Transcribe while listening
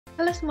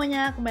Halo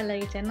semuanya, kembali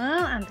lagi di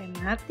channel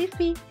Antena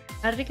TV.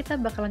 Hari ini kita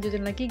bakal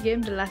lanjutin lagi game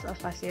The Last of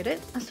Us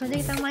series. Langsung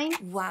aja kita main.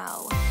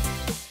 Wow.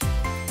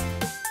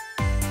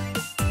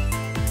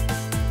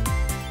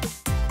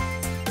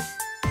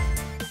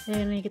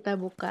 Ya, ini kita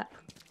buka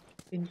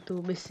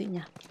pintu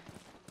besinya.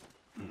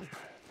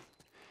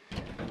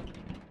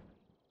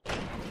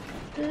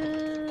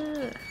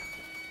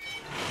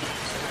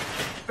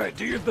 Alright,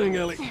 do your thing,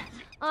 Ellie.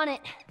 On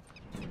it.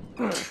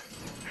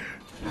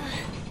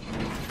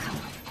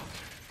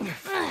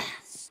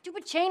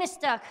 Stupid chain is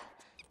stuck.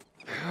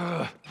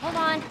 Hold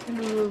on.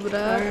 Aduh,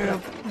 berat.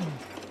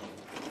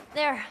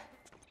 There.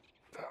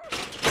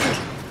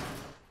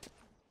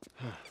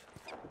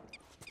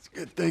 It's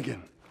good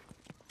thinking.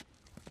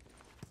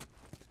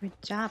 Good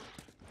job.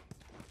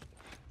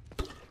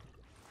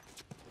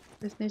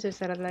 Terus nih saya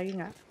seret lagi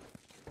nggak?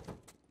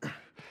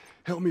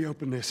 Help me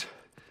open this.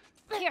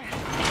 Here.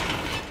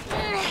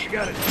 You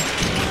got it.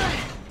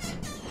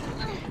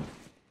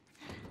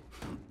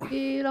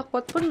 Gila,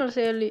 kuat bener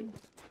si Eli.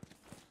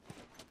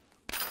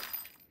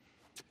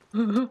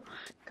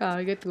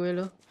 Kaget gue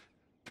loh.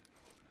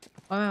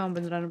 Oh, memang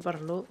beneran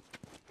perlu.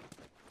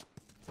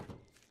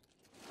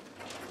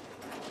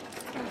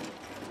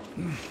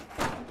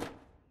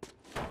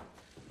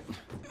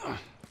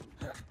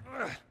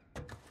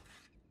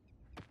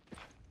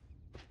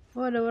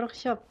 Oh, ada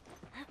workshop.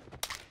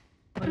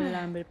 Boleh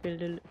ambil pil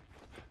dulu.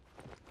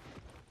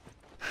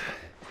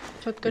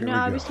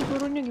 Shotgunnya habis sih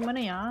burunya, gimana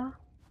ya?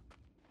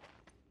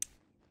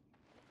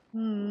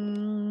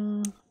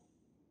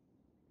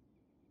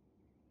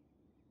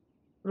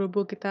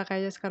 Berhubung kita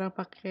kayaknya sekarang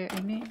pakai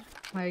ini,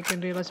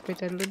 naikin reload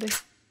sepeda dulu deh.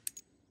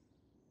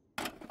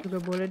 Juga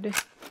boleh deh.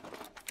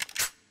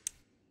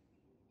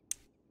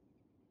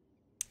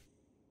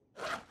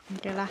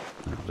 Oke lah.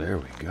 There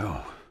we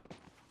go.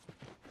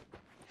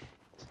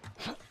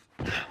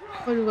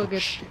 Oh, juga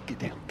kaget. Shit,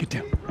 get down, get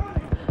down.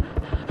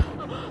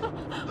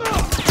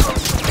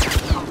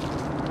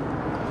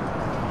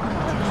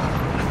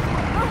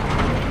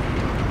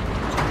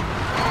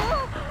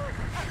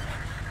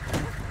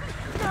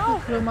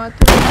 Belum mati.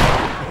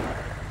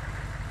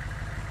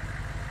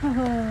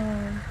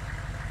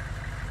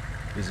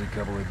 Busy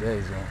couple of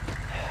days, huh?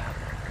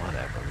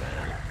 Whatever,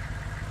 man.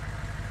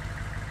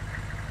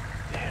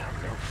 Damn,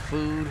 no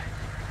food,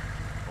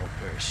 old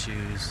pair of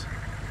shoes.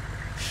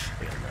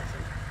 We got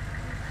nothing.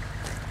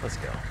 Let's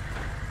go.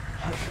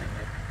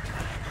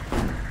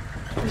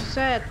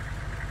 Buset.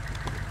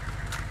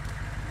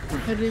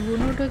 Udah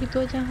dibunuh udah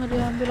gitu aja, nggak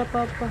diambil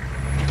apa-apa.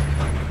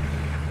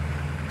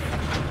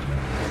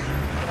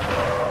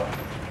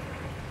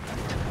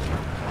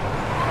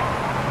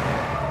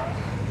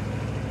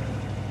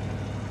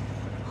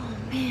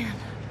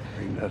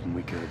 Ain't nothing we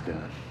could have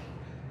done.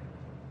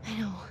 I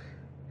know.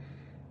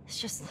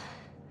 It's just...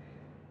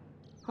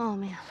 Oh,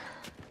 man.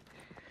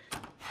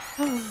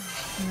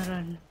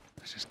 Beneran.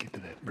 Let's just get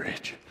to that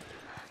bridge.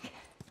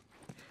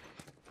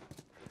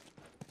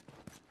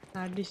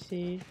 Tadi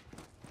sih.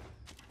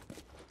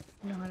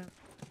 Jangan.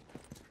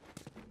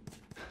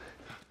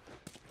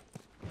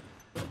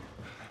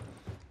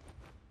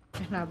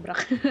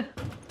 Nabrak.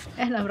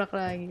 Nabrak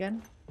lagi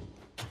kan.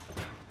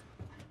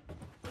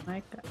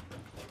 Naik gak?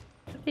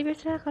 Seperti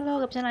biasa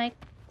kalau gak bisa naik,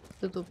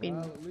 tutupin.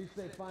 Well, at least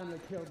they finally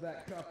killed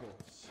that couple.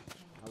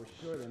 I was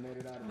sure they made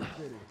it out of the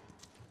city.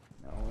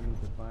 Now all we need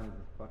to find is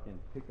a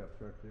fucking pickup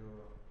truck to...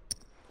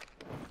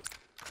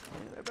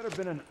 Yeah, there better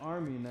been an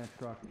army in that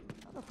truck.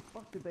 How the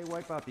fuck did they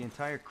wipe out the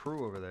entire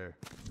crew over there?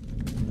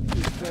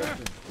 I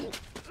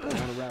want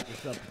to wrap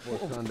this up before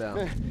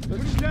sundown.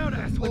 Push down,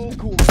 asshole!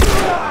 Cool.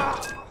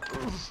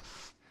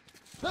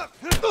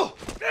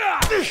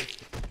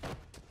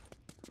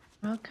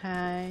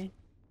 Oke.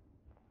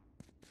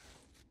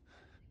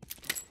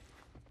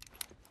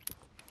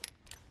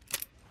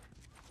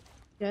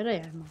 Ya ada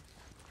ya emang.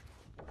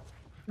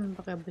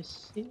 Pakai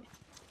besi.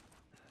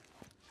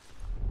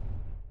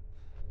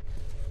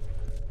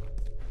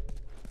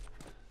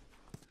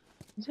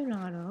 Ini udah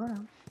nggak ada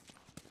orang.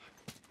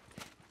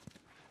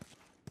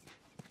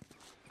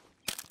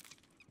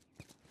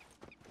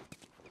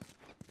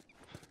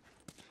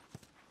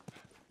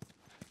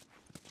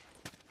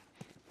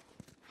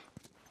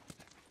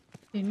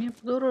 Ini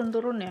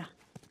turun ya.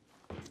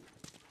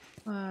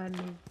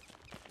 Waduh,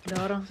 ada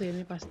orang sih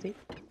ini pasti.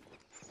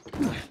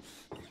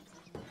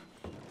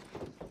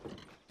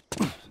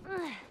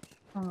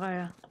 Oh, enggak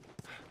ya.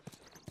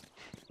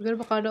 Pikir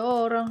bakal ada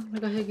orang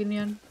dikasih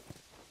ginian.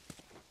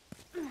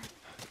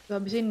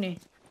 Gak habis ini.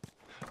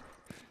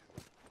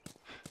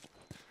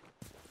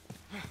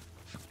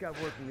 Got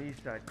word from the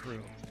East Side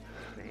crew.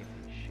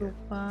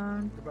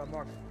 Depan. What about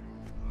Marcus?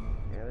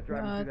 Yeah, they're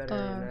driving through that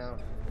area now.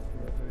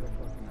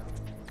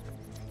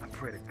 I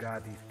pray to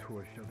God these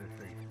tours show their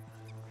face.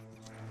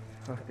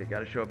 Oh, they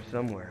gotta show up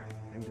somewhere.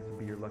 Maybe this will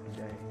be your lucky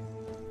day.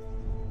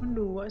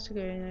 Dua sih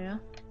kayaknya ya.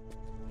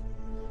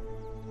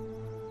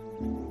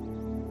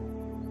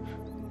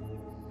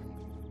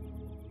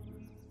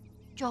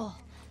 Joel,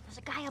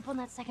 there's a guy up on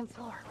that second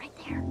floor, right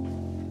there.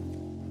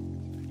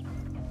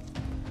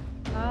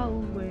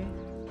 Tahu gue.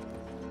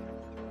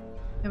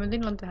 Yang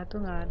penting lantai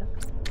 1 nggak ada.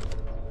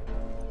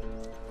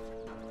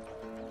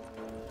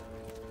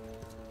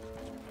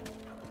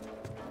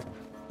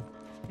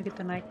 Jadi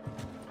kita naik.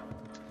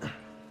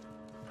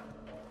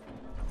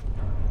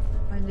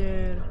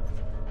 Anjir.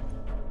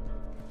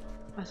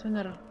 Pas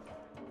bener.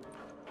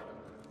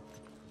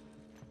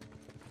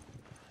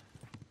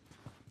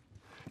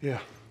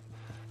 Yeah,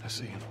 I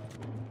see him.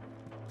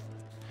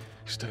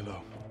 Stay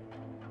low.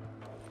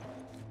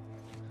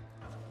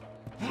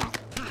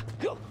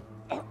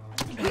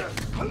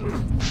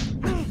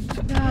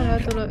 Ya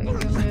ada tuh lo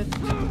lihat.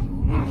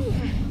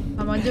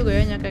 Aman juga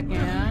ya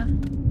nyakeknya ya.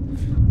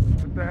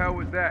 What the hell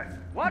was that?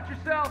 Watch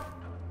yourself!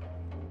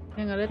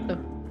 Ya nggak lihat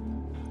tuh.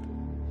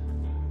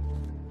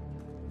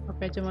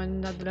 Apa cuma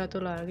satu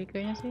lagi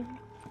kayaknya sih.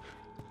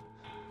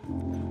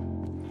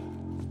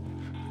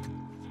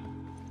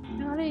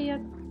 Ya nggak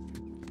lihat.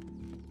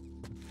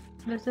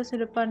 Udah di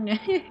depannya.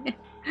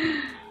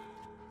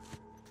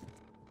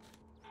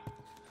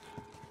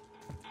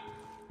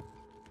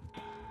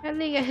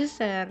 Kali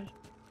geser.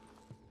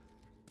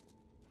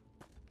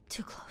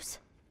 Too close.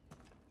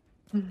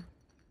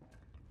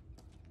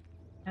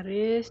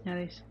 Nyaris.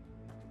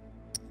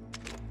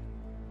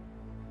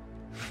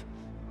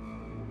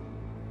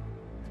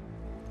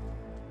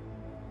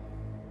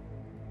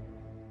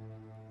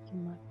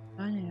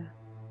 Gimana ya?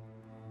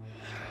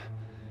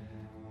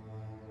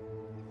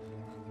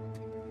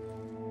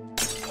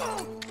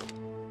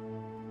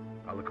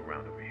 I'll look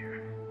around over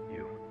here.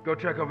 You, go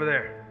check over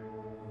there.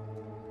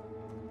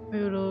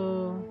 Ayo lo.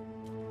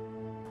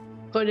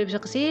 Kok dia bisa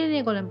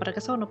kesini? Kok lempar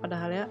ke sono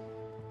padahal ya?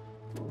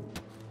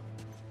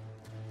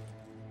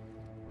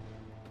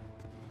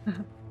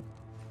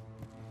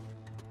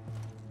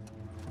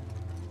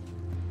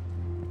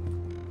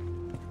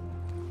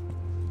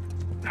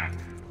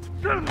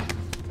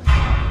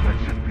 Let's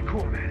just be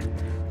cool, man.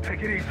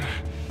 Take it easy.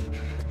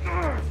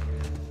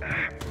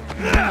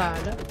 Nggak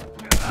ada.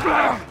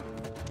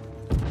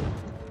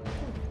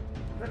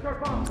 That's our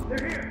bomb.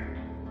 They're here.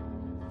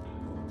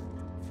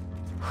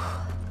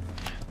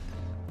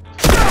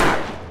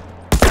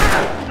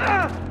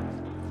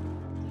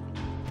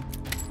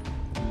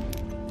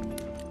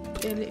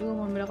 Jadi gue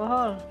mau ambil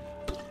alkohol.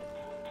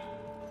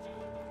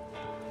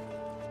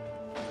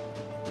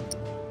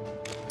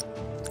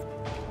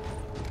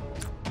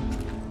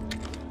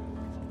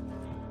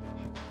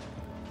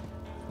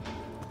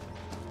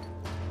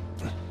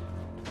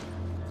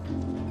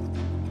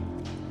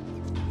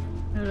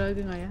 Ada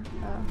lagi nggak ya?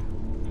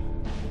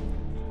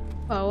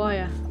 Bawa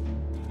ya?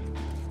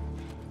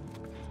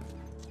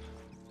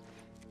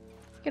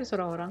 Kira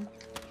suara orang.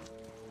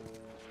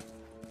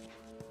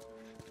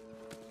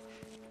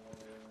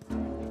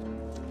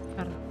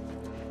 Bentar.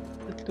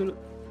 Berhenti dulu.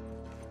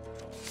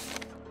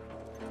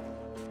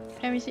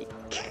 Misi.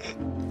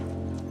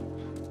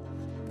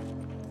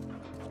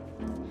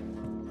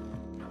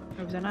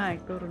 Gak bisa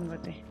naik, turun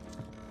berarti.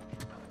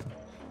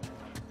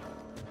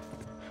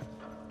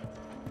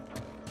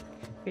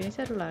 Kayaknya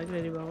sih ada lagi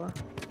dari bawah.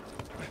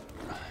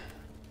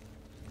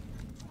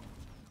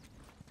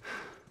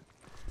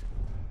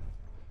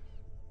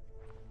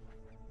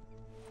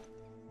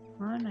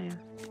 Mana ya?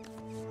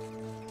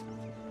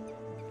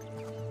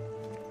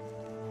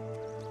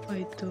 Oh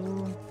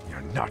itu.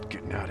 You're not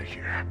getting out of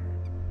here.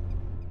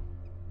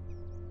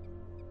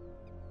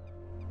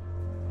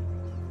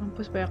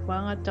 Mampus banyak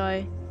banget coy.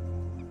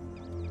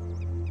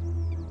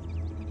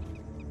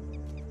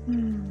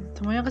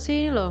 Semuanya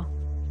kesini loh.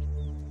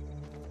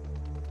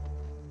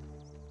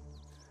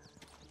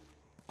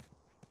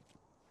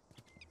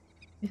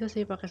 Bisa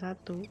sih pakai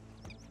satu.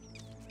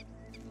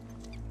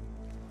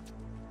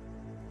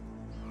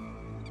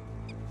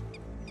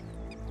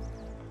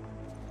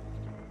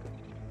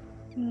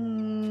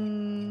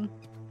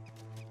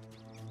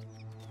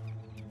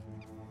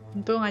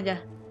 Untung aja.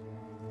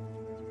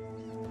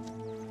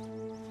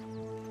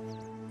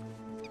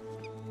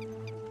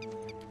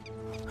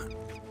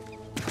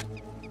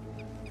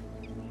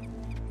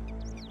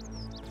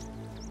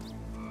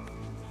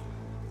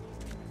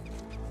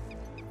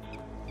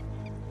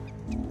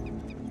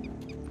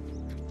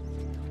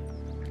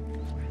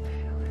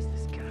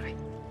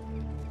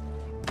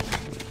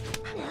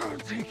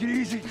 Take it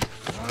easy.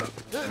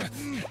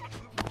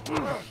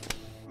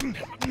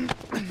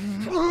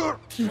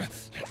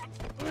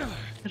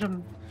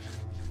 Serem.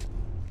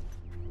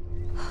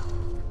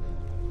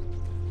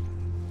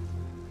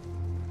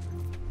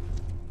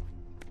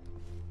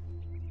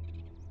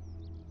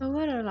 Oh,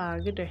 ada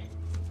lagi deh.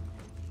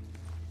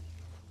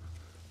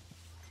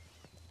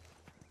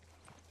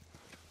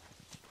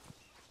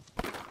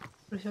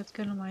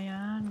 Shotgun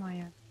lumayan.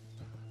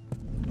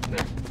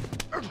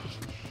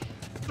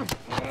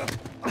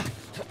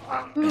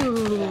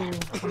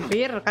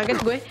 Hampir kaget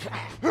gue.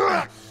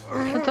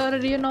 Atau ada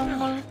dia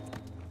nongol.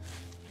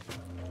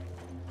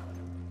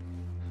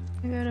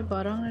 Ini ada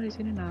barang di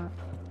sini nak.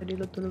 Jadi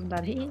lo turun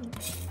tadi.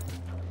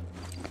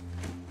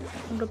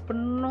 Udah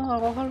penuh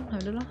alkohol,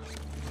 adalah.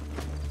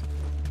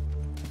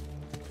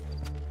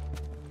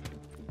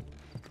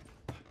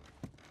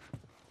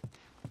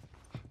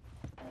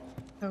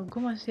 Oh,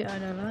 gue masih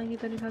ada lagi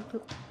tadi satu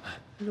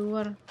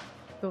luar,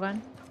 tuh kan?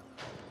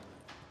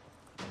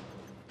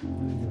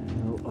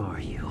 Who are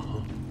you?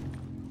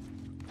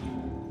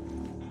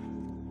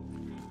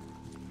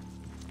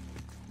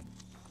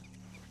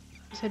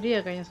 Bisa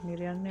dia kayaknya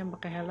sendirian yang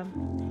pakai helm.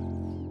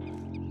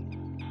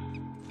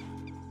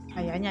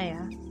 Kayaknya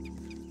ya.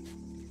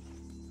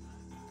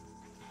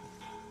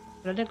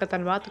 Padahal dia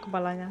kelihatan banget tuh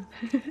kepalanya.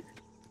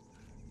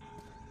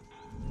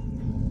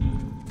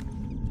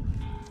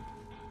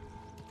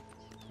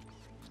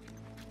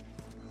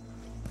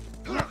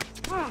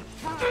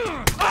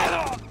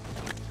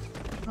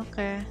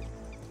 Oke.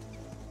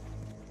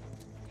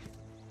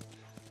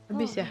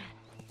 Habis ya?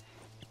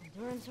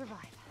 Endure and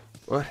survive.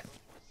 What?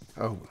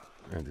 Oh,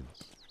 and the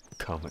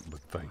comic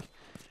book thing.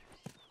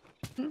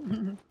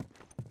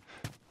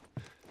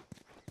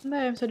 Nah,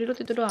 yang bisa di-loot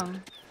itu doang.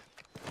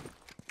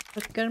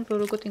 Kan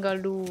peluruku tinggal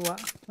 2.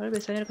 Padahal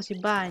biasanya dikasih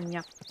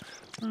banyak.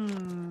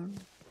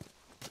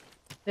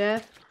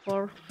 Death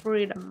for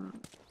freedom.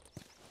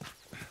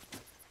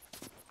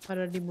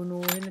 Pada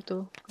dibunuhin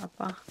itu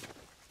apa?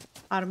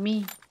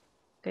 Army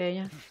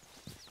kayaknya.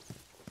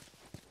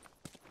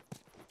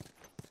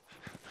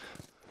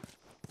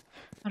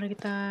 Mari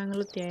kita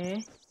ngelut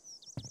ya.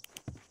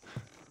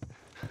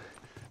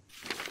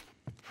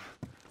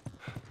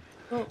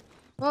 Oh,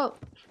 oh.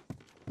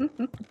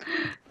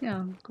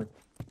 Nyangkut.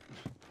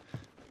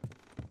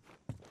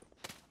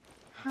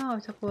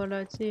 Bisa keluar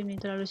dari sini,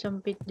 terlalu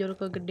sempit, jauh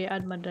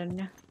kegedean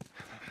badannya.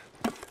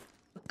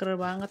 Keker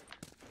banget.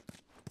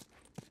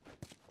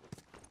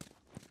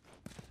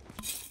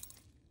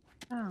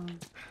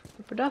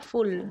 Udah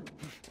full.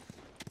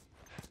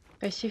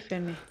 Kayak shift ya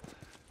nih.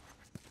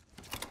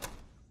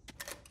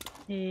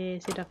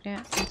 Setidaknya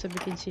bisa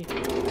bikin shift.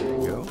 There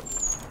you go.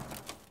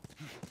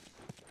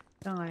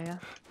 Bisa nggak ya?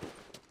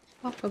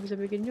 Oh, gak bisa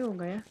bikin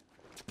juga ya.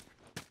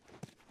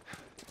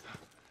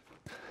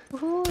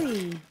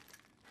 Wuhui.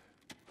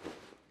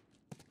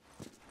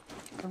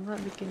 Atau nggak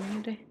bikin ini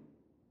deh.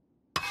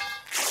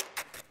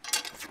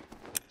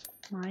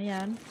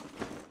 Lumayan.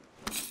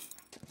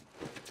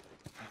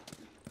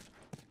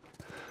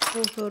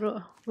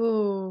 Suruh.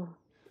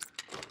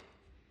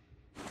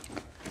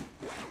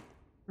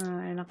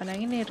 Nah, enakan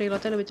yang ini,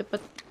 reloadnya lebih cepet.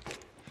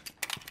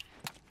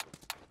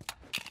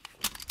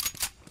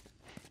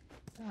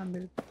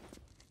 Ambil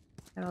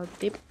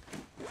tip.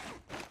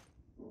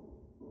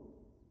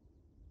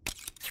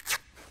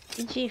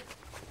 Shift.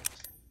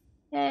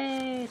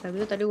 Yeay, tapi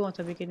itu tadi gua nggak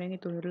usah bikin yang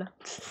itu lah.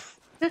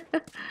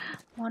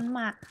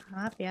 Mohon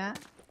maaf ya.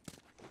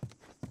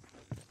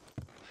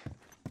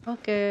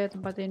 Oke,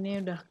 tempat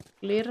ini udah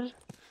clear.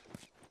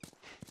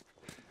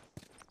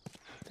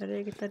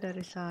 Tadi kita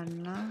dari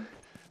sana.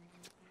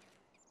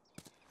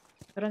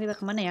 Sekarang kita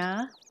kemana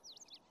ya?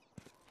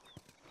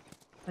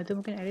 Itu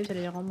mungkin Ellie bisa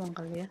diajak ngomong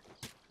kali ya.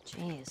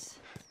 Jeez.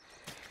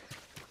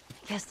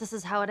 Guess this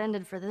is how it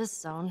ended for this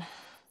zone.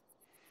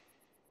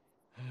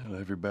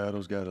 Well, every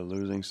battle's got a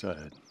losing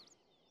side.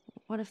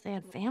 What if they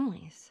had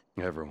families?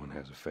 Everyone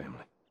has a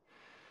family.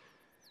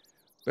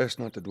 Best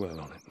not to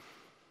dwell on it.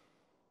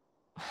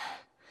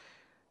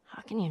 How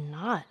can you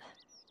not?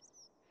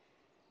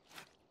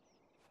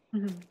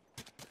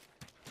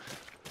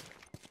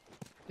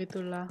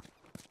 Itulah.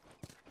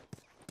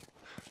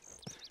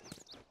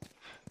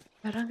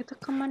 Sekarang kita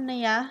kemana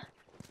ya?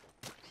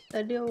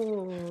 Tadi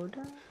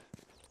udah.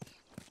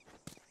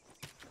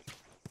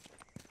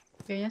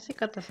 Kayaknya sih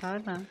ke atas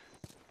sana.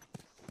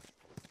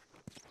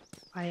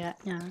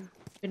 Kayaknya.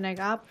 Tapi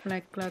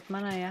naik lewat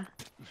mana ya?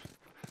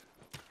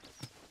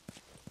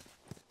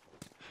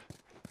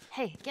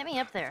 Hey, get me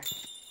up there.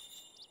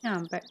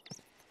 Nyampe.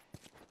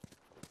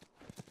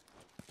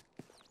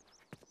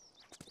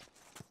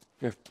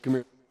 Yeah,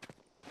 come here.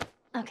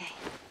 Okay.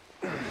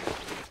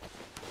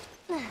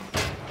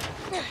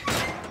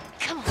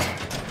 Come on.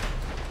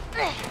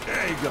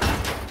 There you go.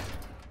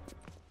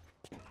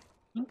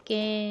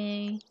 Oke.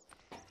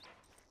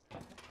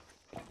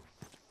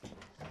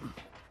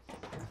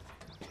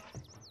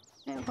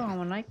 Kok nggak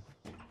mau naik?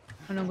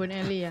 Menungguin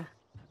Ellie ya?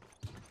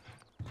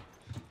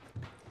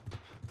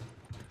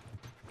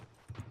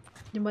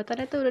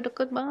 Jembatannya tuh udah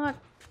deket banget.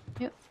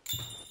 Yuk.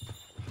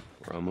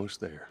 We're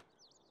almost there.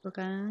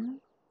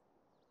 Bukan?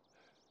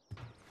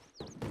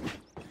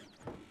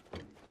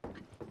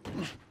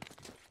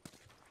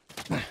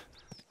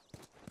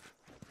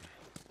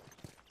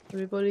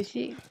 Lebih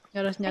polisi,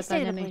 nggak ada I stayed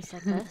senjatanya at a nih. place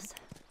like this,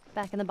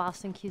 back in the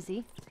Boston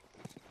QZ.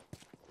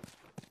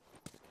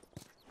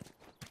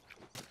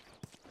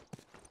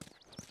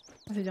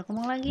 Masih ajak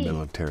ngomong lagi.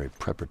 Military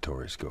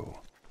preparatory school.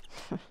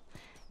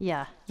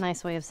 Yeah,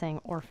 nice way of saying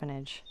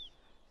orphanage.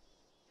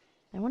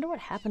 I wonder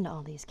what happened to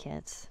all these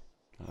kids.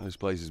 Well, this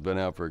place has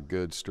been out for a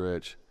good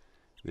stretch.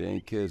 They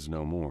ain't kids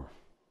no more.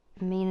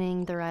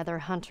 Meaning they're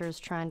either hunters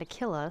trying to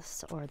kill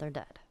us or they're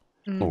dead.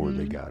 Or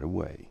they got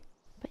away.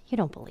 But you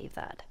don't believe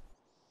that.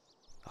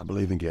 I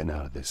believe in getting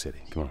out of this city.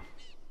 Come on.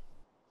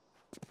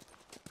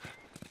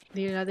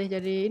 Dilatih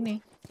jadi ini,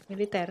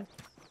 militer.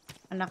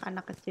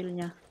 Anak-anak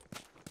kecilnya.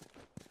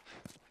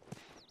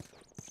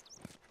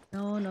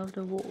 Dawn of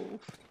the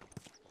Wolf.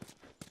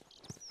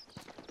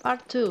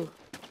 Part 2.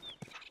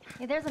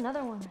 Hey, there's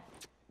another one.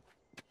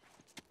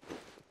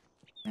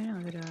 Kayaknya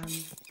nggak ada.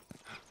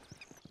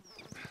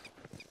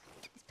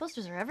 These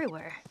posters are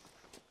everywhere.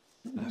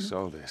 I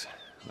saw this,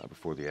 not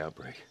before the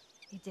outbreak.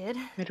 He did?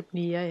 Mirip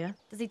dia ya.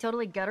 Does he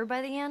totally gut her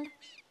by the end?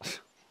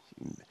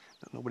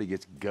 Nobody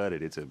gets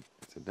gutted. It's a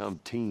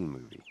dumb teen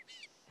movie.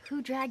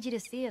 Who dragged you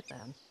to see it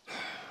then?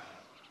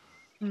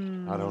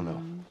 I don't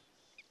know.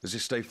 Let's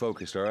just stay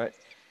focused, all right?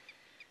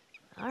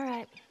 All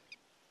right.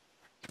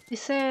 Si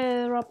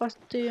Sarah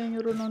pasti yang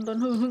nyuruh nonton.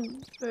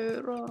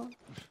 Sarah.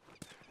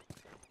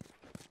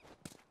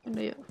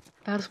 Udah yuk,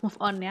 kita harus move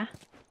on ya.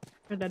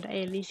 Udah ada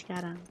Ellie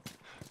sekarang.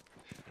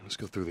 Let's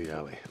go through the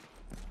alley.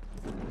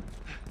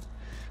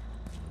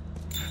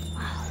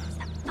 Wow, it's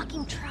that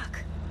fucking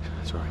truck.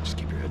 That's all right. Just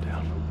keep your head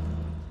down.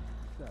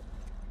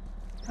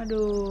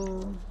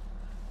 Aduh.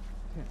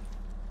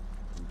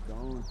 Keep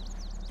going.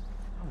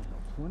 I don't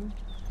know, 20?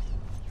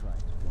 Try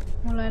it.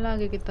 Mulai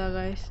lagi kita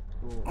guys.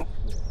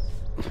 Bullshit.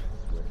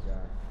 Swear to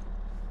God.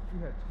 You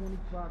had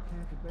 25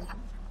 cans of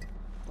bacon?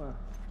 Well,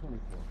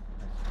 24.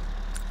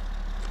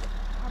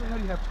 How the hell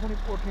do you have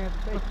 24 cans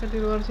of bacon? Pakai di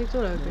luar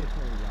situ lagi.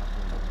 Military locked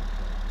in on that.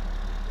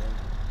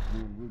 Me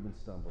and Ruben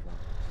stumbled on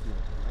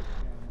stealing right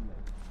down the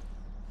middle.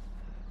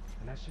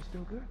 And that shit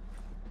still good?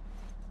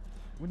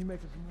 When you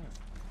make us some more?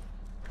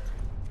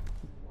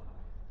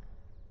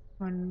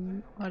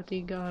 Ada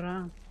 3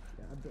 orang.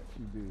 Yeah, I bet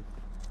you do.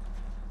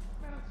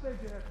 Man, I saved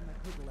your ass from that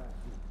cooker last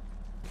week.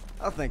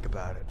 I'll think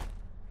about it.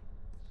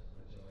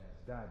 Let your ass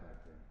die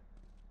back there.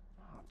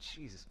 Oh,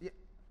 Jesus. Yeah,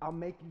 I'll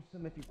make you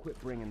some if you quit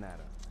bringing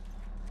that up.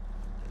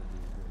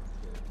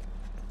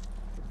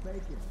 The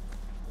bacon.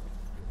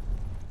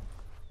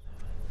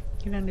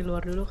 Mungkin yang di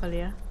luar dulu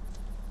kali ya.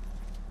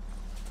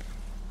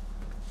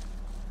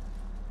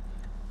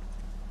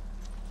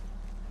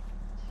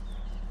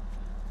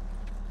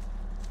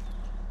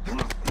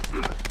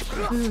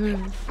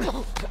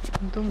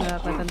 Untung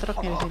nggak kelihatan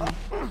truknya di sini.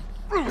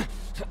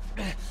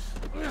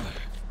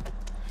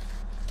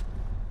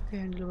 Oke,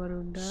 yang di luar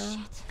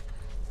udah.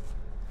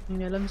 Yang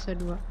di dalam bisa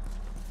 2.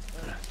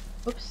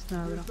 Ups,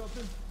 nabrak.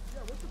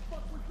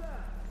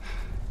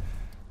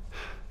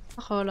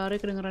 Kalau lari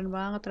kedengeran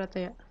banget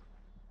ternyata ya.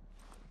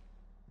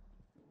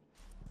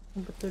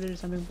 Betul dari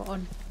samping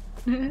pohon.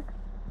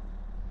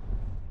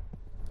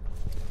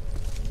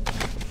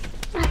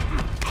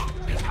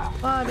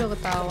 Waduh,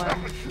 ketahuan.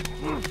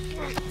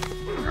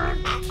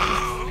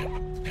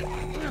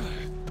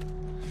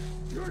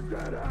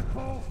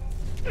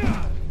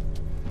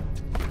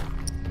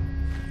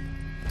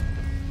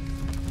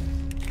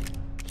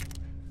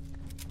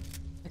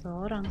 Satu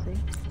orang sih.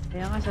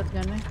 Ya nggak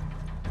shotgunnya.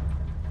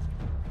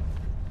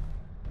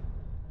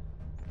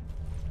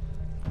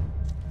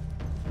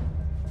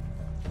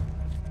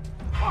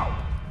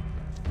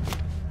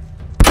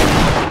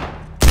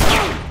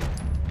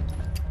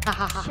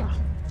 Hahaha.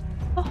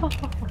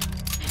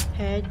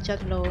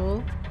 Headshot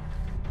lo.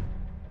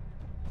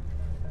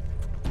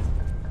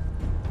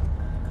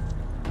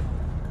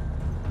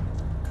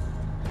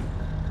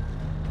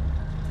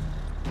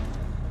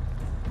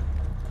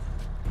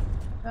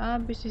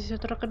 Habis sisa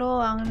truk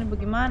doang, ini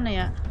bagaimana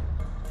ya?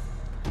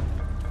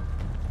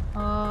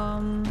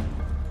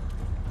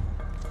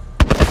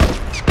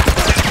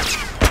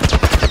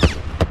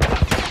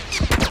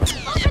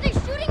 What are they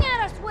shooting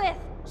at us with?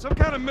 Some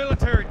kind of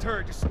military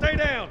turret. Just stay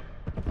down.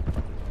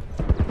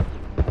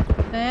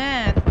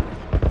 Net.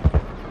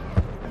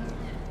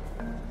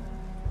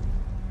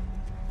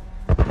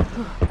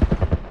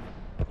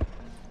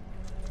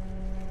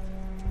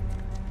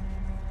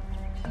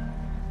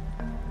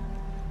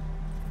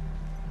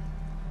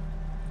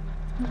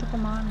 Itu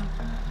kemana?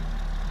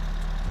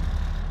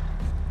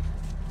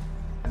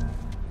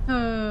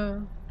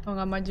 Oh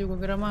nggak maju, gue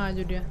kira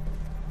maju dia.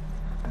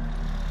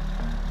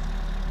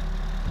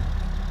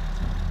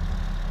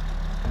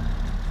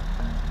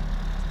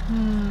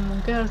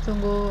 Mungkin harus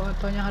tunggu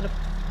atonya hadap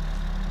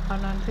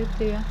kanan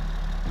situ ya.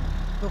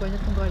 Pokoknya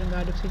tunggu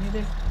nggak hadap sini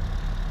deh.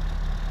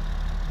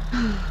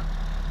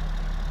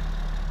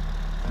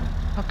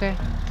 Oke.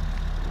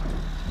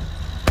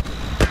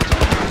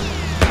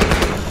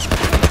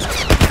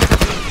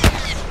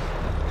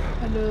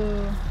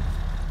 Aduh.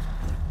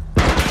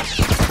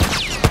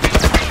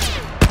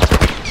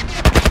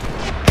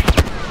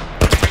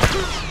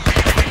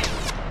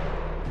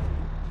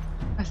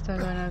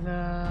 Astaga,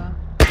 naga.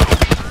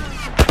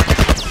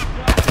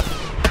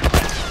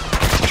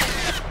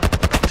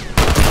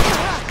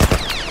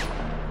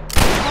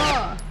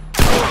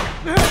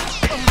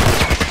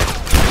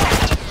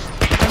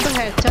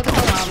 Headshot atau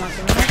nggak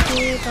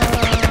mati-mati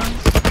tolong.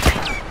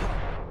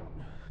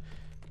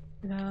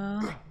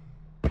 Nah,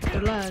 itu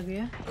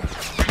lagi ya.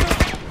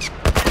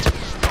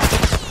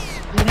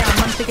 Ini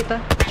aman sih kita.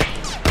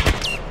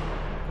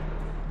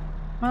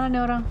 Mana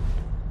nih orang?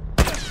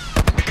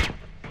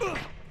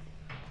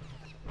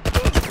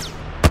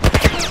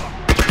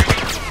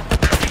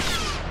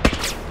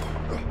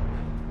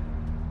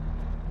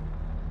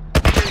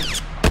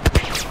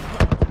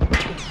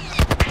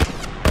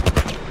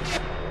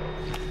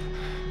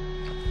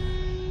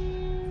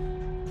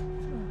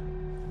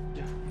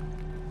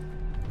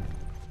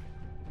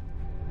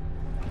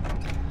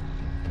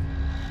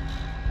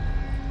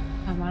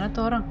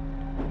 tuh orang?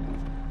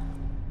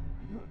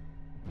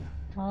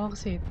 Oh, ke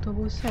situ,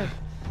 buset.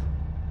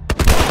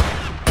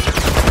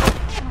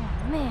 Oh,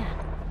 man.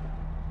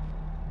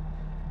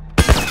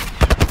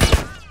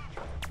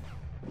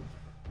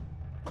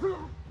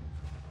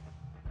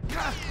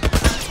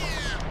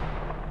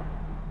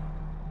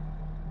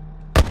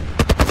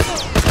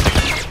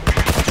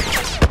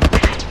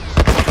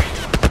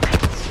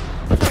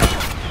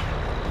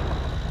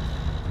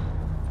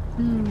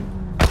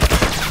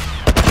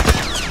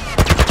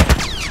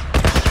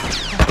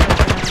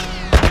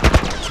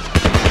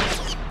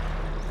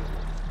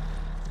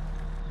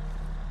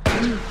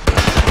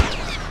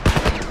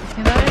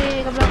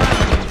 Kembali ke belakang.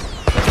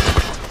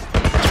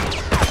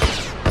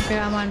 Oke,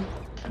 aman.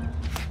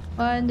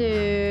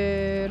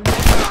 Anjir.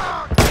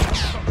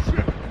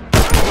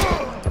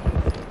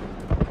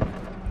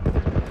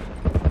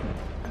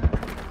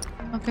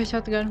 Oke,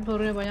 shotgun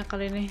pelurunya banyak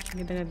kali nih.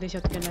 Kita ganti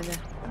shotgun aja.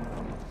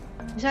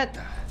 Set.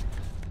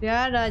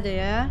 Ya, ada aja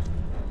ya.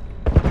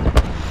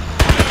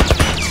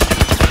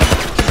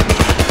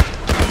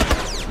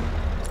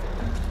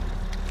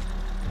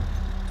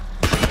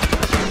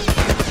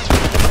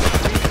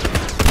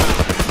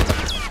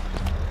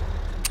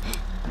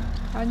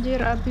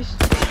 Anjir, abis.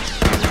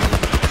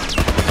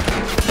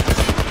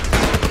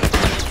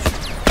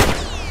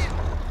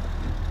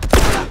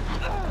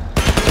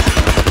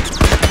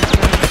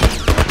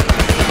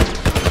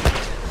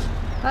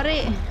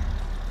 Lari.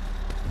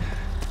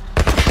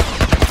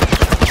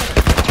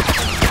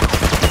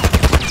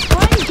 Oh,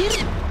 anjir.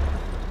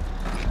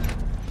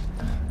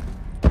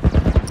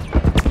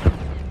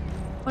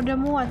 Udah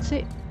muat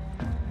sih.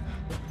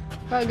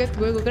 Kaget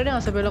gue kira dia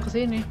nggak usah belok ke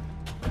sini.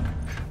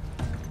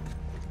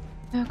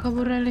 Ya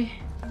kabur Rally.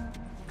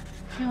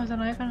 Ini nggak usah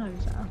naik kan nggak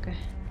bisa. Oke.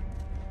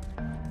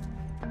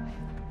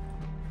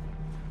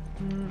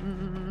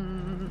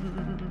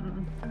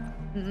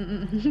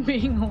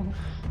 Bingung.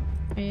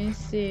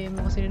 Misi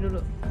mau kesini dulu.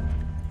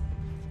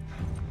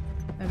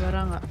 Ada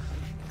barang nggak?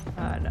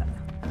 Ada.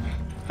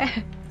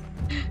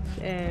 Si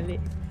Eli.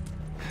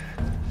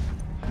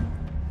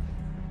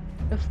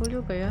 Udah full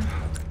juga ya.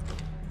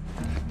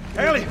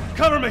 Ellie,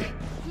 cover me!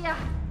 Yeah.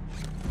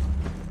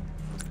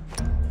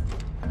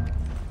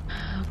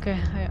 Oke,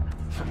 ayo.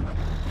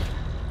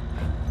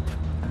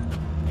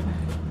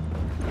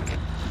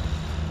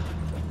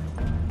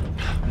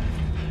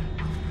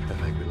 I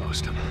think we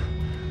lost him.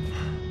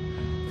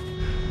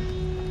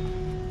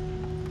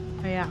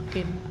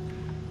 Yakin.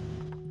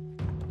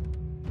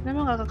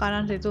 Memang nggak ke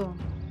kanan situ?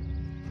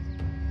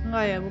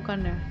 Enggak ya,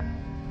 bukan ya?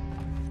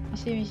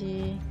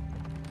 Misi.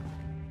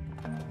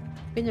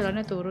 Tapi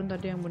jalannya turun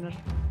tadi yang bener.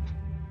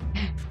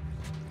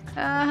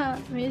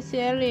 Misi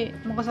Eli,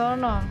 mau ke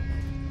sono.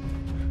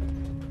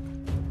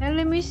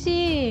 Eli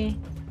misi.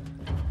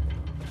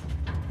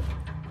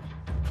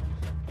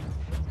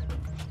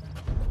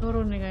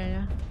 Turun nih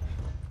kayaknya.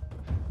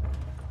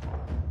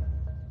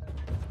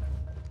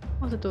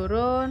 Masih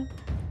turun.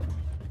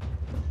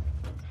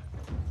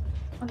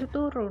 Masih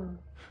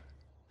turun.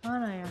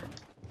 Mana ya?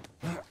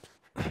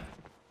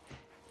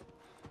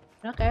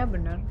 Nah, kayak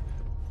bener.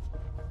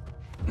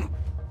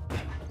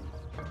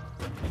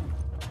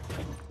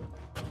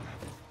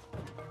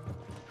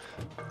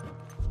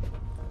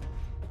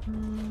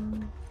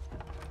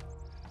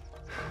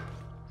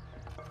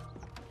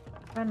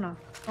 Mana?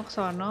 Oh, ke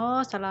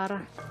sono, salah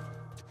arah.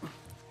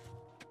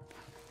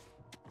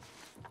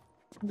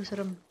 Aduh,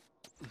 serem.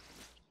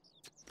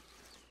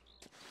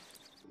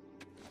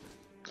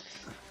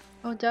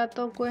 Oh,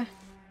 jatuh gue.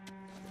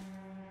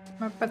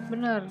 Mepet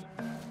bener.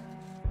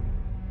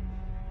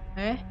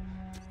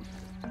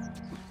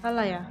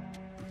 Salah ya?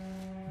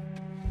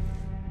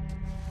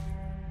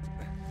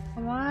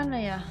 Kemana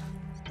ya?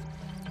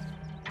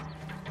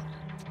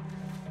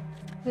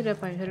 Ini ada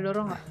apa ya? Bisa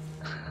didorong nggak?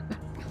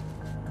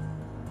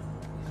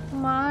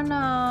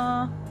 Kemana?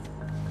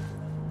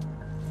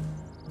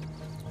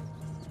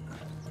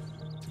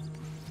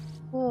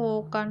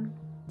 Bukan.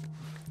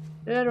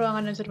 Ada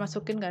ruangan yang bisa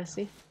dimasukin gak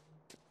sih?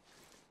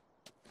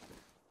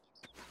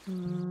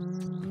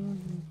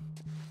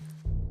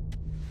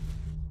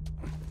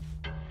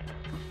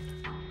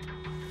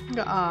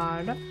 Nggak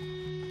ada.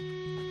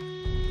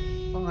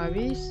 Kok nggak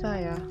bisa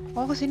ya?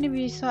 Oh, kesini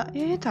bisa.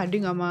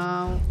 Tadi nggak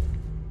mau.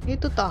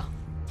 Itu toh.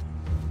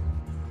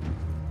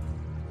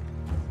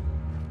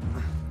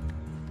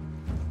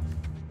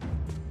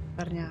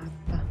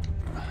 Ternyata.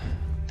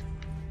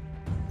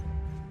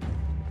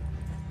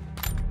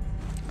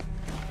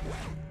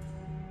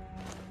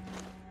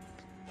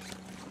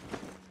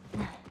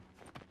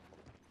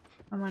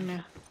 Aman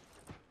ya?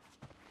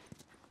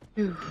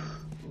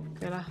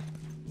 Oke lah.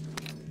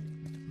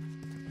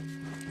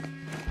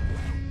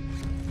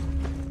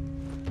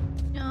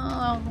 Ya,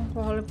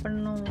 alkohol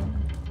penuh.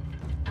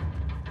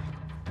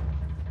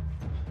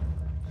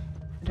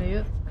 Udah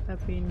yuk, kita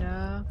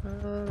pindah ke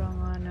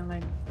ruangan yang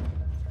lain.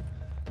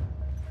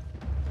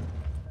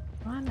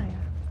 Mana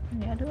ya?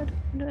 Ini aduh.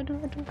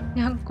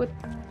 Nyangkut.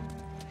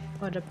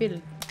 Oh, ada pil.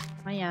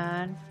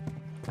 Lumayan.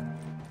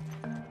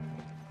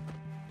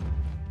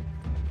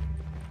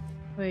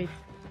 Wait.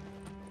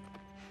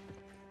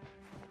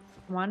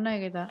 Kemana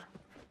ya kita?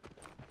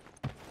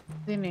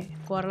 Sini,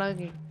 keluar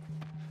lagi.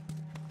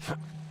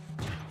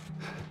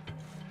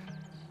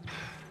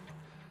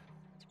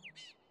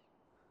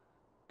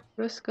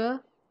 Terus ke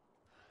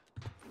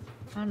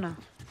mana?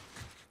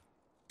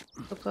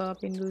 Untuk ke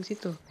pintu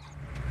situ.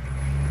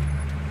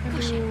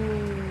 Aduh.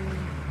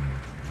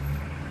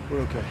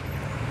 We're okay.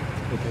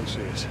 They can't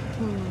see us.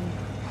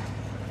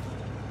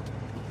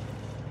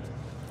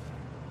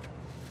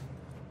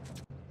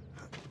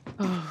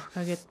 Oh,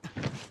 kaget.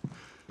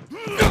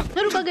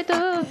 Aduh, kaget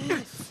tuh.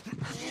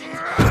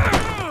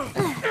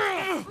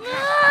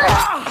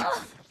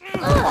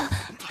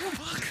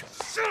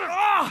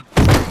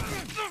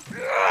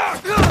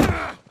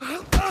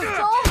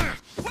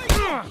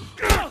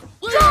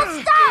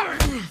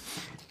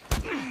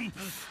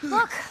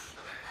 Look!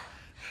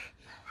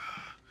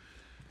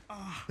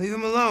 Leave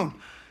him alone.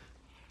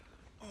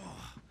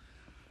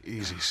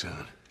 Easy,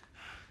 son.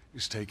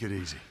 Just take it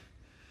easy.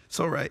 It's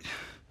all right.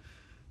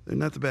 They're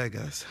not the bad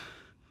guys.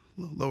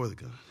 Lower the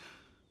gun.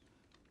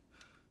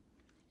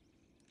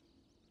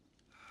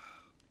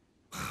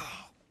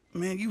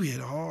 Man, you hit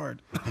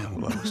hard.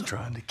 Well, I was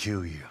trying to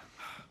kill you.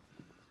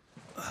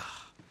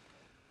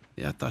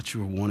 Yeah, I thought you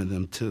were one of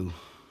them, too.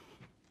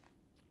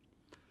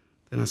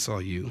 Then I saw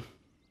you.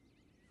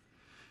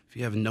 If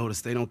you haven't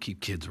noticed, they don't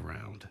keep kids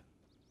around.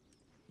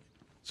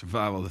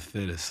 Survival of the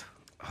fittest.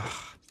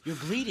 You're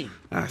bleeding.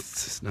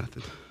 It's just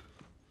nothing.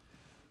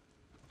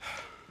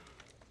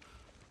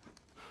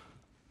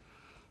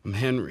 I'm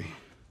Henry.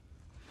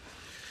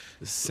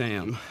 This is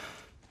Sam.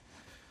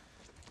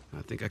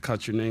 I think I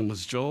caught your name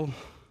was Joel.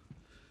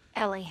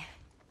 Ellie.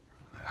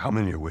 How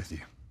many are with you?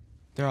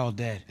 They're all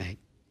dead. Hey,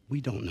 we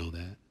don't know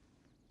that.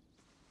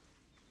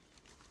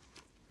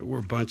 There were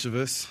a bunch of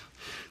us.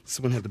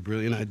 Someone had the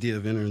brilliant idea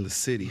of entering the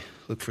city,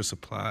 look for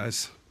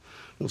supplies.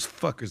 Those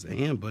fuckers, they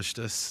ambushed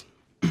us,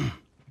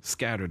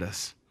 scattered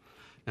us.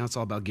 Now it's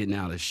all about getting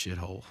out of this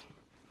shithole.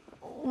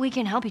 We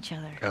can help each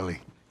other. Ellie.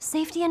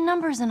 Safety in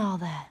numbers and all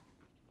that.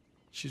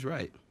 She's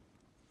right.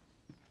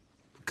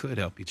 We could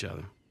help each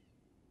other.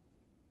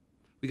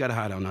 We got a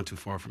hideout not too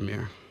far from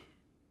here.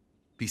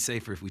 Be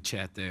safer if we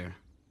chat there.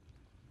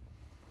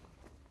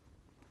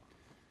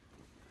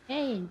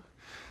 Hey,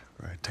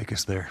 All right, take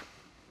us there.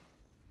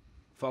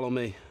 Follow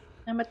me.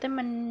 nama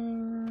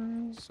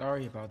teman.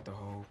 Sorry about the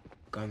whole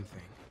gun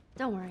thing.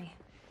 Don't worry.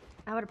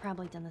 I would have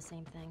probably done the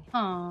same thing.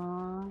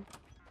 Aww.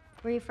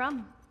 Where are you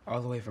from? All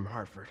the way from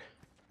Hartford.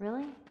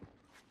 Really?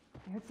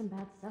 I heard some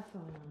bad stuff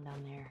going on down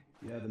there.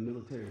 Yeah, the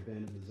military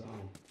abandoned the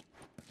zone.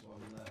 That's why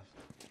we left.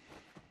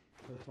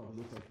 Place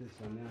probably looks like this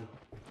by now.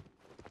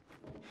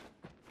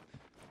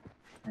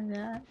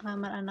 Ada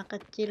kamar anak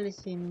kecil di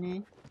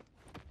sini.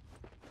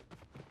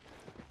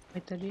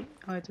 Tadi,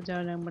 oh itu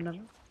jalan yang benar.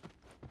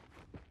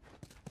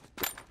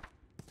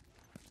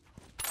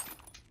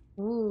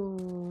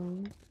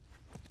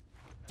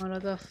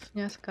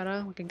 Molotovnya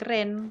sekarang makin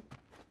keren.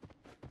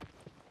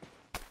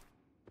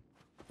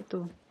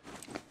 Itu.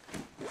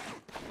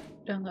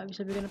 Udah nggak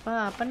bisa bikin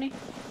apa-apa nih.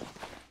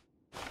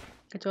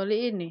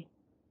 Kecuali ini.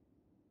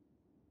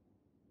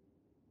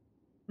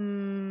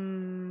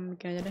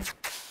 Bikin aja deh.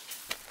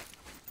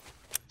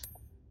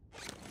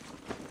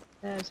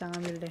 Saya bisa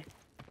ngambil deh.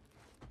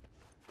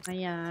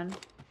 Lumayan.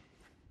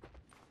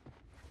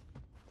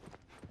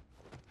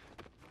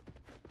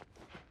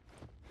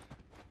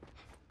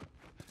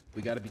 We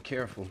gotta be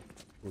careful.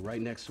 We're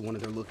right next to one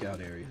of their lookout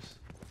areas.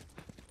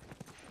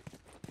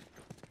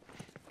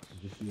 This is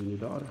just you and your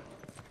daughter.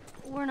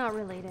 We're not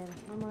related.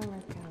 I'm more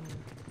like,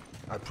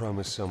 I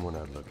promised someone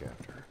I'd look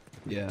after her.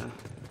 Yeah,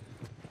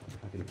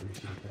 I can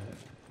appreciate that.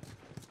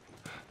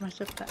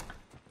 Masuk tak?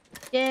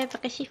 Yeah,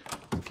 pakai shift.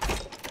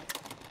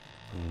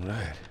 All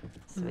right.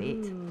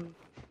 Sweet.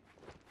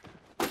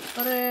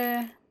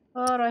 Ore.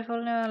 Oh,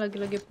 rifle-nya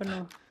lagi-lagi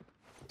penuh.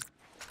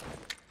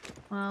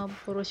 Mau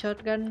buru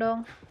shotgun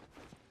dong.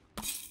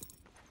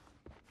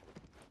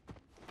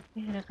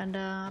 Ada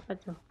kandang apa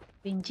tuh?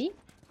 Kelinci?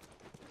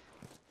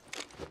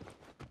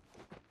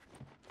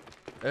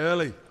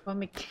 Ellie,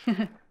 Komik.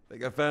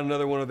 think I found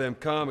another one of them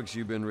comics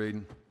you've been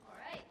reading.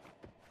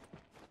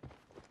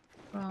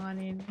 Ruangan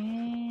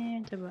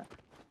ini coba.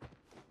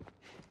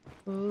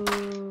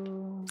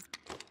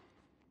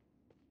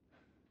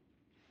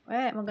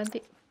 Mau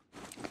ganti.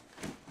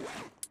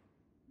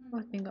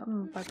 Wah, tinggal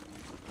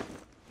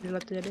 4.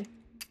 Delete aja deh.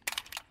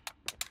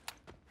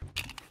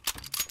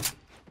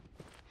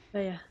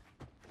 Udah ya.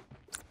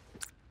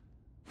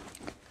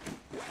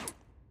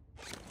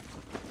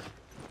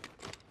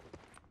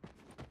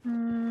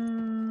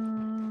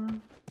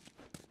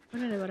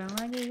 Mana ada barang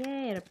lagi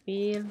ya, ada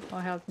pil. Oh,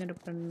 health-nya udah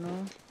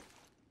penuh.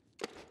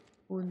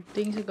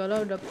 Gunting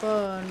segala udah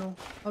penuh.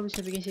 Oh,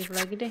 bisa bikin shift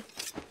lagi deh.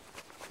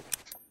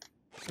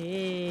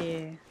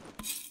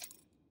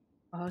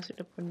 Oh,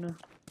 sudah penuh.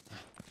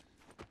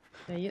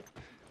 Ya, yuk.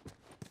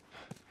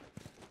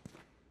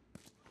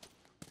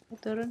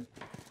 Turun.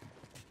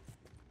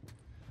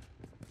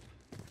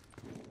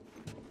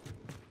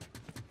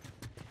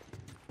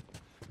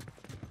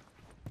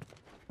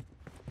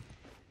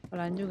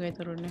 Pelan juga ya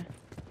turunnya.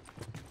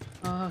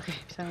 Oh, oke,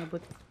 bisa ngebut.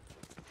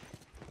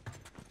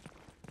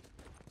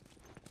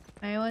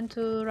 I want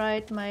to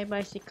ride my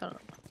bicycle.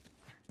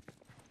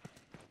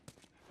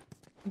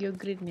 Go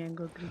green ya,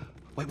 go green.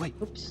 Wait.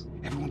 Oops.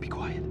 Everyone be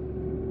quiet.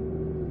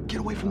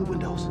 Get away from the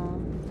windows.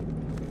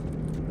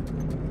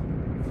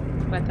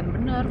 Kelihatan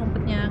bener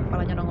ngumpetnya,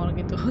 kepalanya nongol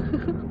gitu.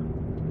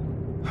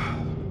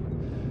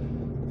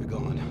 They're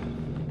gone.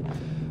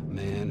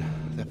 Man,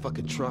 that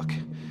fucking truck.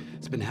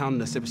 It's been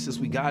hounding us ever since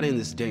we got in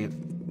this damn...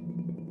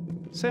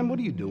 Sam,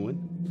 what are you doing?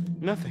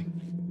 Nothing.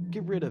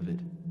 Get rid of it.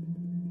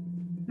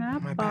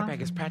 My Kenapa? backpack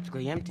is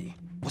practically empty.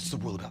 What's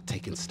the rule about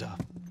taking stuff?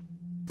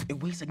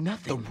 It weighs like The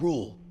nothing.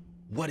 rule.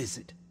 What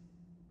is it?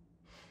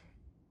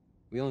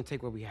 We only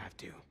take what we have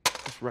to.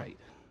 That's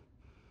right.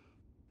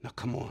 Now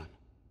come on.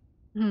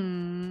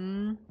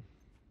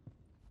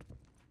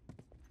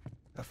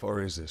 How far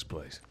is this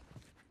place?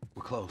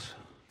 We're close.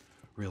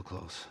 Real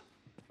close.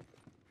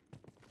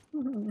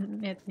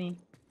 Lihat nih.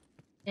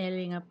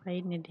 Ellie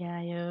ngapain nih dia,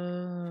 ayo.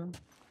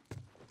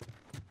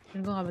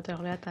 Dan gue gak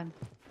betul kelihatan.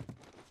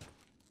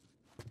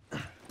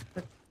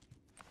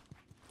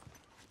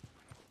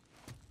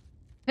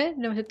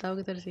 Dia masih tahu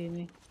kita di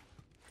sini.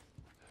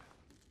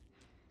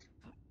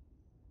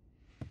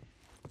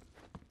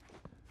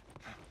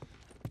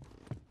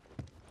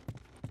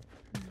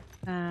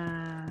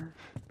 Nah,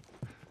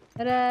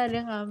 ada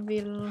dia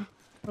ngambil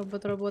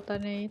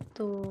robot-robotannya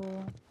itu.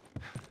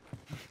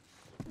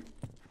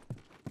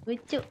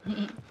 Lucu.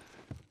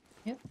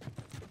 Yuk.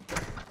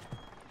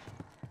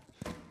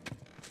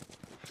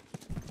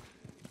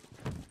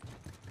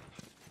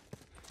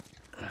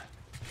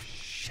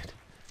 Shit.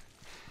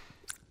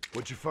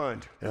 What'd you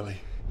find? Ellie,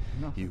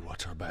 you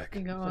watch our back.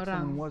 3 Someone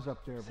orang. was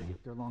up there, but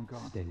they're long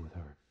gone. Stay with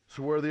her.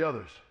 So where are the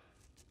others?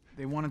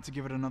 They wanted to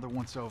give it another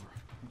once over.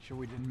 Make sure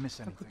we didn't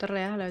miss anything. Puter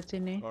ya lewat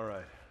sini. All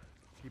right.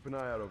 Keep an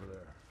eye out over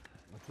there.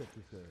 I'll check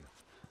this area.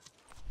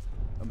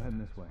 I'm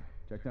heading this way.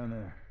 Check down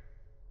there.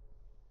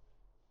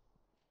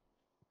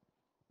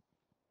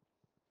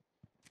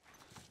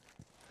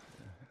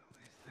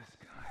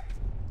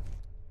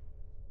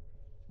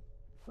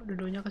 Kok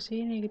duduknya ke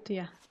sini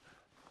gitu ya?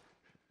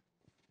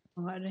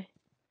 Enggak deh.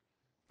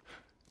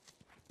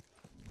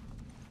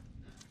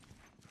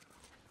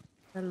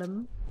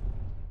 Dalam.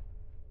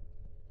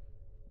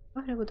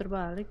 Oh, dia putar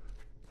balik.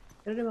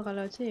 Kira dia bakal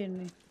lewat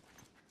sini.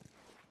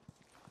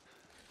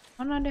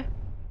 Mana deh?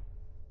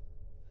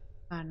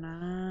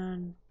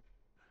 Kanan.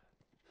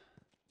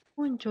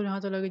 Muncul yang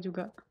satu lagi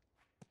juga.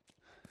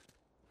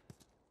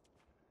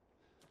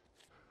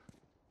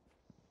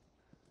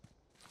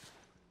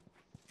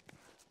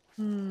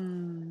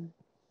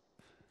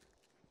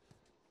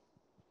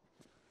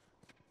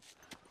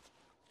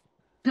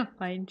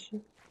 Ngapain sih?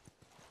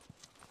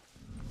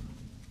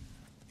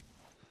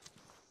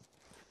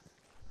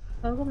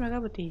 Tahu kok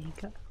mereka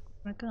bertiga.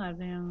 Mereka nggak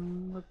ada yang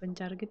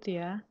berpencar gitu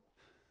ya.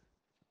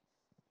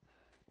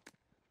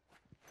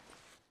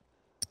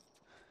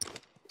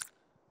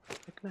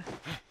 Baiklah.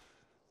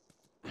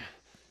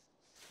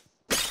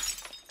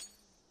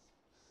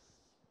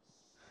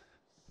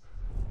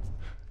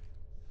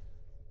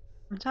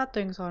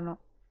 Satu yang sono.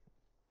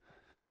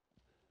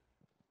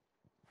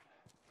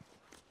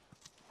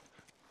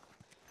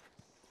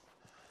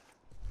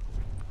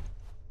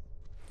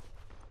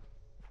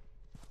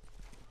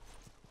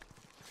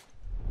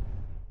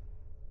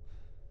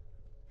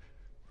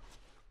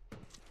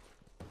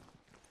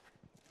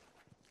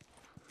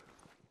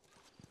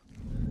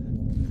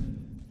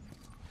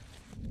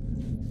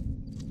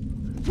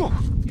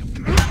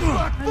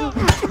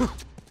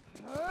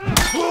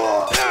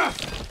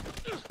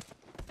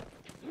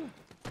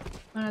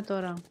 Mana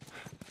tuh orang?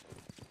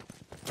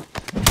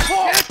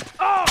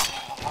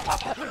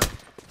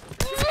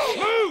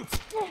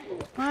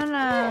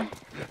 Mana?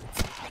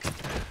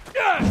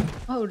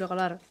 Oh, udah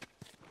kelar.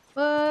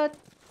 But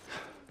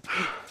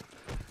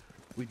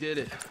We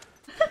did it.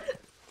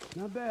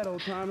 Not bad,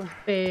 old timer.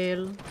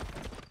 fail.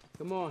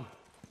 Come on.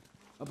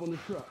 Up on the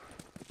truck.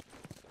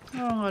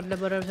 Oh, nggak ada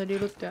barang bisa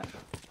di-loot ya.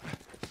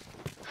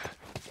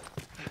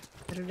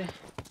 Yaudah deh.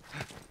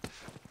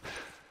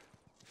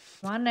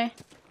 Mana?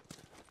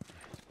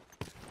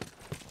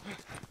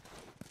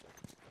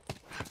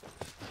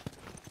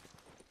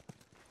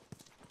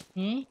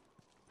 Nih?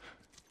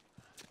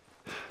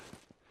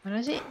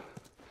 Mana sih?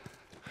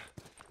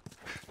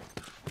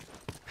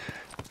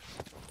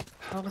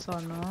 Oh, ke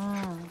sono.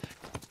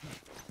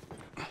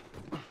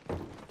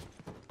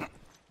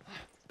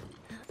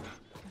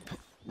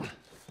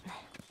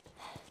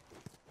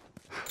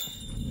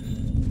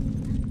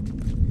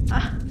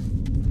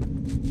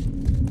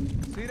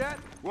 See that?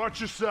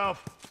 Watch yourself.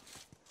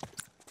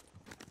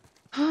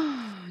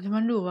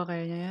 Cuman 2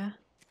 kayaknya ya.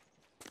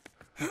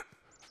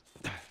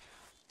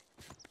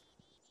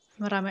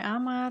 Merame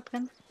amat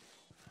kan.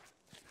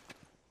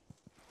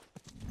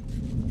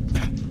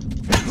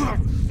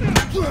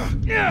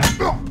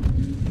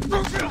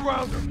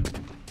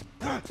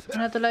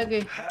 Satu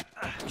lagi.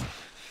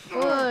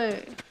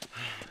 Woi.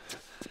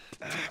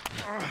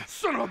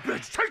 Son of a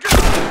bitch, take it!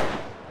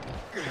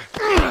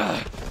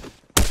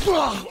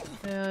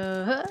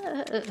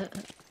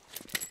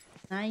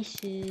 Nice.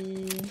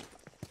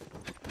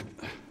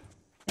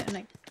 Ya,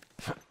 naik.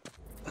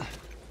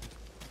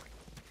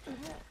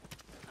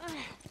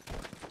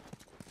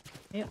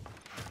 Yuk.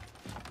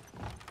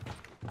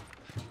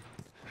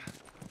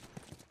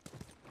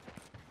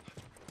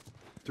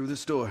 Through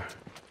this door.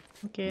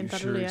 Oke, You ntar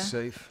sure dulu ya. he's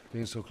safe,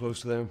 being so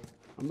close to them?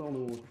 I'm the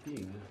only one with the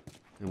key, man.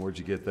 And where'd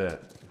you get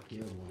that?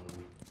 Killed one of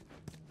them.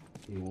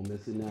 He won't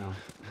miss it now.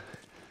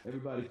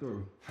 Everybody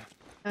through.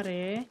 Ntar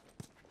ya.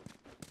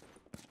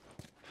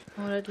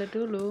 Mau lihat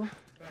dulu.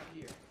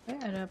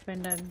 Ada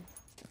pendan.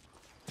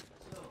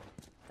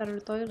 Taruh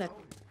di toilet.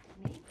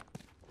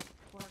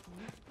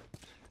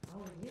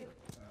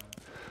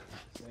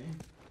 Same?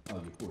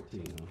 Oh, you're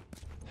 14, huh?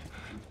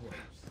 I'm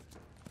close.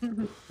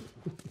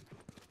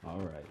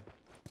 All right.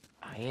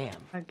 I am.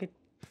 Kaget.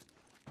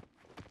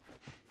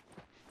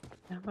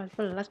 Nah,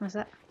 14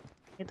 masa?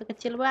 Itu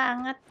kecil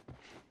banget.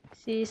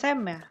 Si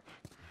Sam ya?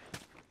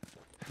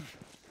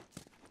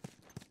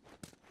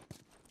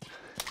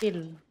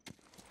 Kecil.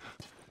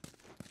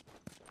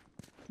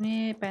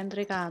 Ini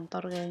pantry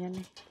kantor kayaknya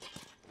nih.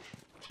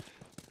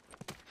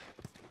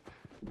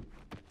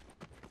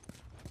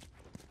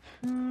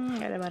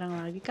 Gak ada barang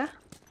lagi kah?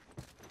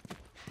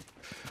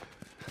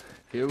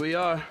 Here we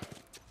are.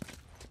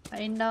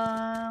 Main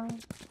dong.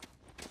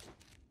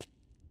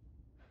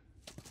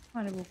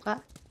 Mana buka?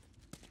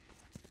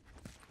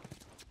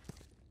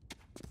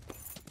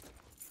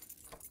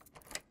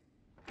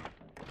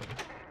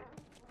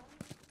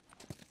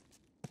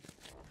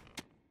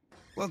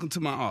 Welcome to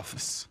my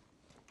office.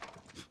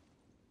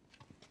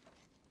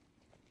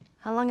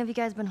 How long have you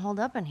guys been holed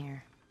up in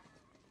here?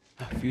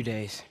 A few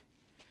days.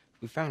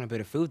 We found a bit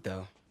of food,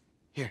 though.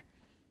 Here.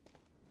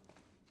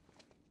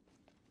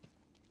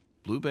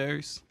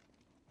 Blueberries.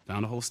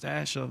 Found a whole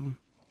stash of them.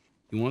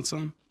 You want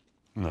some?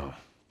 No.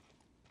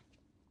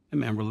 Hey,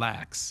 man,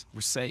 relax.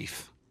 We're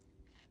safe.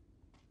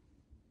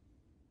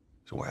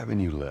 So why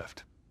haven't you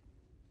left?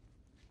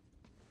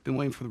 Been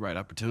waiting for the right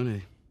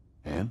opportunity.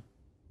 And?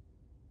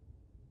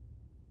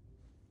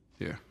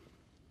 Here.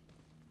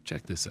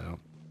 Check this out.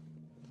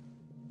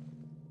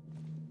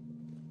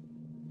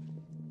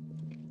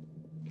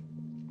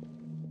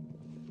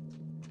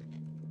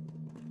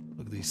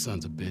 Look at these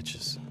sons of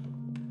bitches.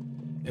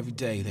 Every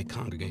day they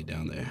congregate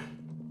down there,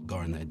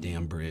 guarding that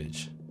damn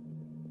bridge.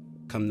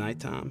 Come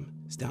nighttime,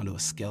 it's down to a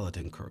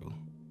skeleton crew.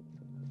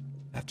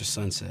 After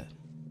sunset,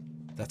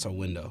 that's our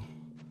window.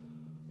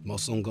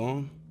 Most of them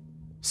gone,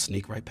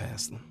 sneak right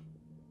past them.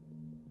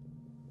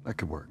 That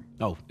could work.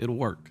 Oh, it'll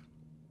work.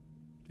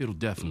 It'll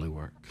definitely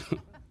work.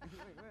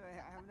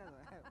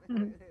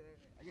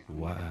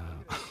 Wow.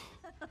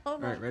 All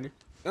right, ready?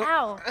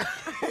 Ow!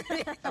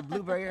 A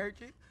blueberry hurt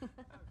you?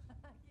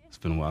 It's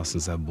been a while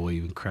since that boy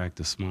even cracked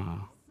a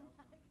smile.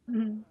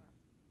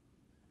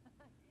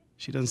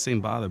 She doesn't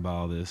seem bothered by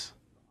all this.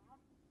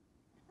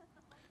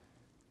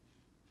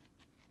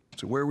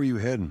 So where were you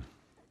heading?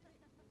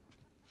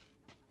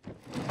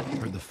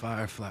 Heard the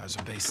Fireflies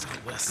are based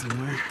out west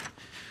somewhere.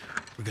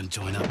 We're gonna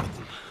join up with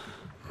them.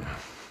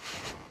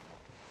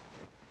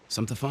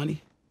 Something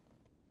funny?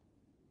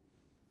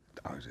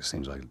 Oh, it just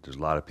seems like there's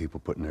a lot of people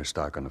putting their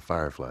stock on the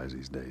Fireflies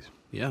these days.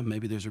 Yeah,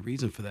 maybe there's a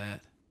reason for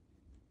that.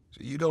 So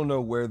you don't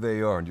know where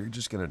they are, and you're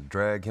just gonna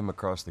drag him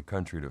across the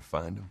country to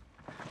find them?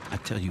 I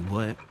tell you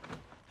what,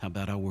 how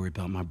about I worry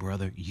about my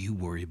brother, you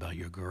worry about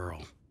your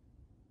girl.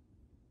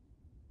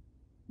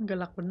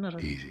 Galak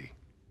bener. Easy.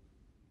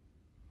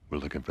 We're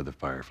looking for the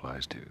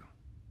Fireflies, too.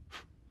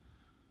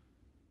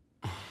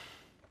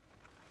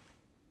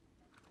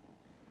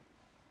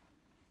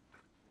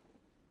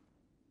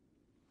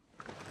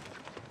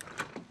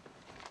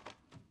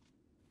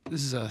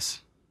 This is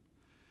us.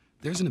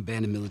 There's an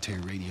abandoned military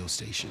radio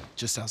station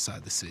just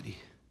outside the city.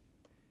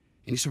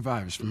 Any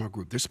survivors from our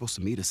group, they're supposed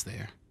to meet us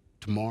there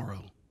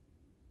tomorrow.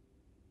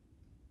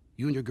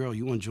 You and your girl,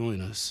 you want to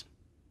join us?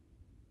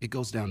 It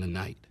goes down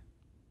tonight.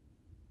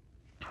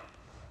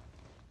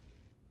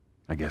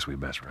 I guess we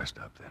best rest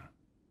up then.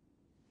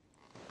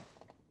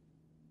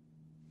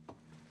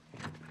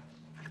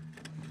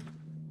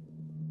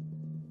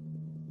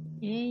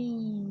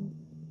 Yay.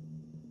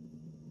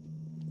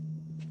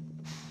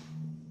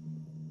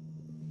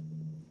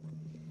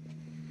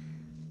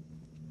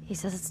 He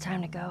says it's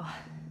time to go.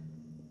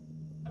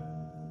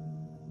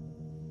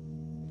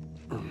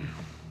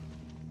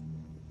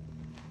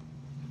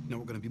 No,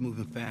 we're gonna be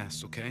moving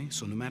fast, okay?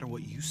 So no matter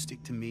what, you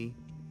stick to me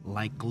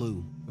like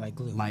glue. Like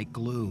glue. Like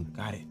glue.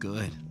 Got it.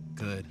 Good,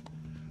 good.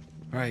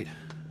 All right,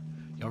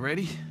 y'all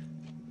ready?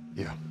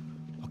 Yeah.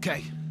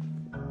 Okay.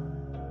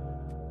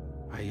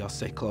 All right, y'all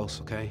stay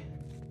close, okay?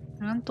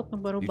 Ngantuk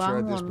nih, baru You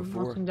tried this bangun,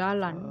 before? langsung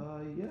jalan.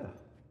 Yeah.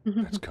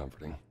 That's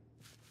comforting.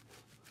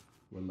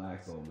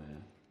 Relax, old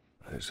man.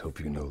 I just hope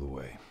you know the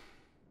way.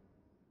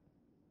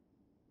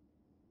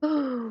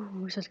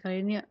 Bisa sekali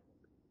ini ya.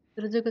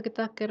 Terus juga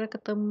kita akhirnya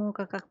ketemu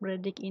kakak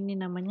beradik ini,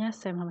 namanya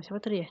Sam sama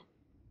siapa tadi ya?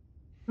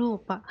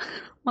 Lupa.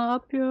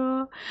 Maaf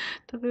ya.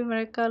 Tapi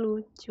mereka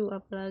lucu,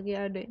 apalagi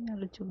adeknya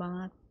lucu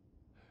banget.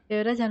 Ya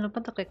udah, jangan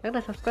lupa untuk klik like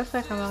dan subscribe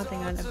supaya kamu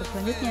ketinggalan episode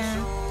selanjutnya.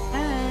 Bye.